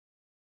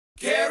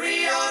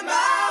Carry on,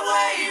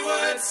 my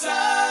wayward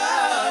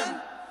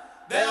son.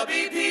 There'll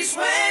be peace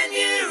when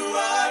you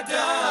are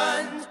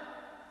done.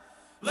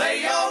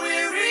 Lay your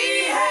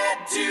weary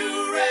head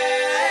to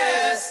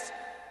rest.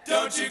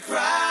 Don't you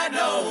cry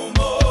no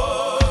more.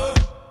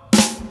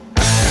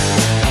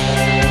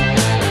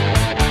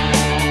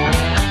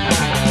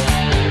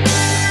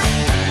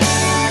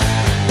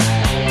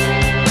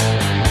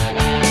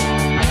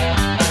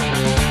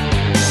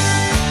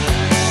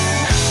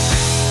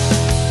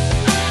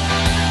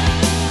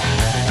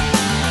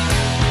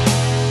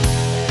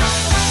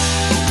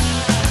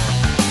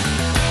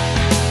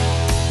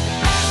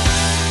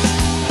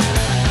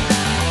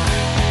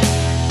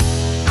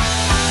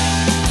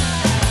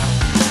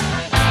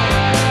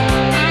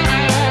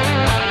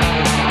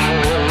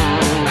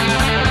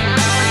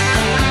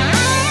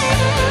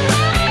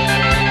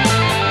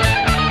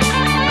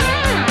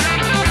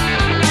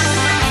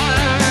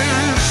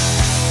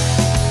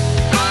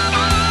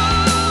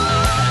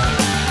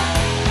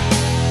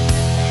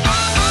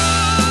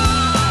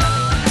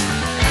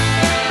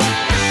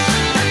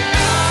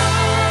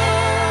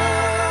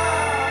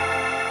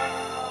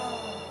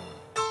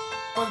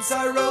 Once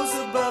I rose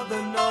above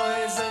the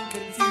noise and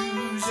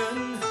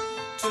confusion,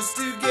 just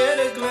to get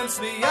a glimpse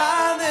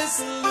beyond this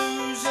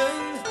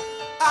illusion.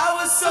 I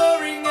was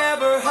soaring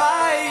ever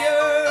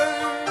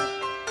higher,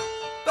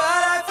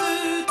 but I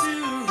flew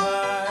too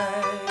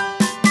high.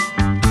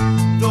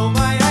 Though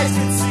my eyes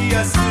could see,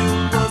 I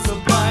still was a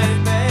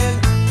blind man.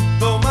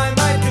 Though my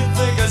mind could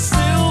think, I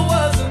still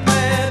was a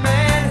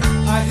madman.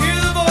 I hear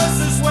the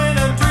voices when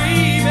I'm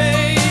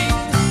dreaming.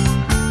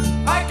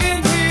 I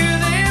can hear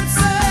them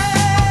say,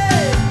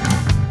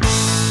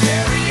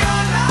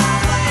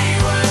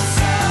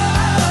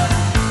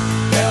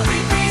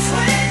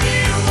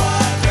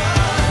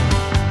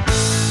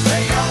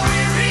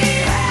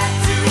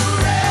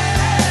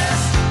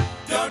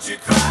 you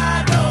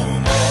cry no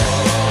more.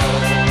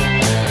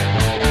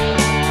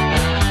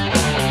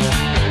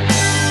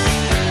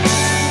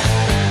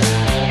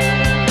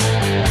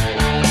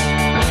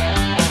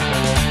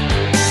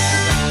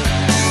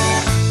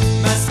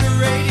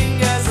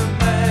 Masquerading as a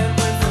man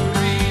with a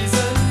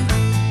reason,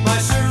 my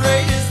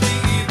charade is the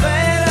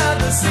event of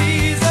the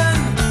season.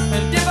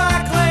 And if I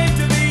claim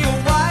to be a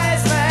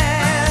wise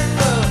man,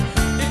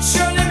 it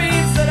surely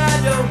means that I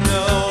don't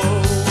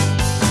know.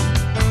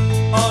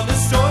 On the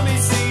stormy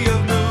sea of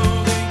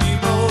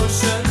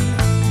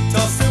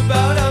tossed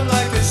about, I'm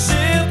like a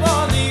ship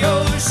on the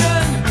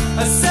ocean.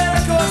 I set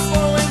a course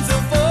for winds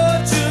of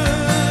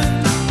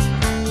fortune,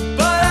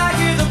 but I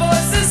hear the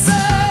voices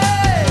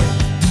say,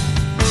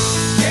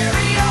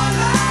 carry on,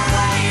 my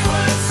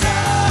wayward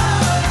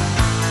son.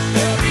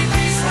 There'll be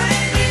peace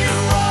when you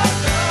are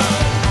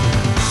done.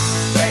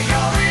 Lay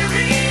your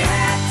weary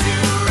head to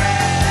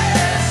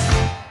rest.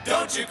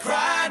 Don't you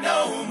cry no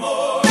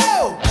more.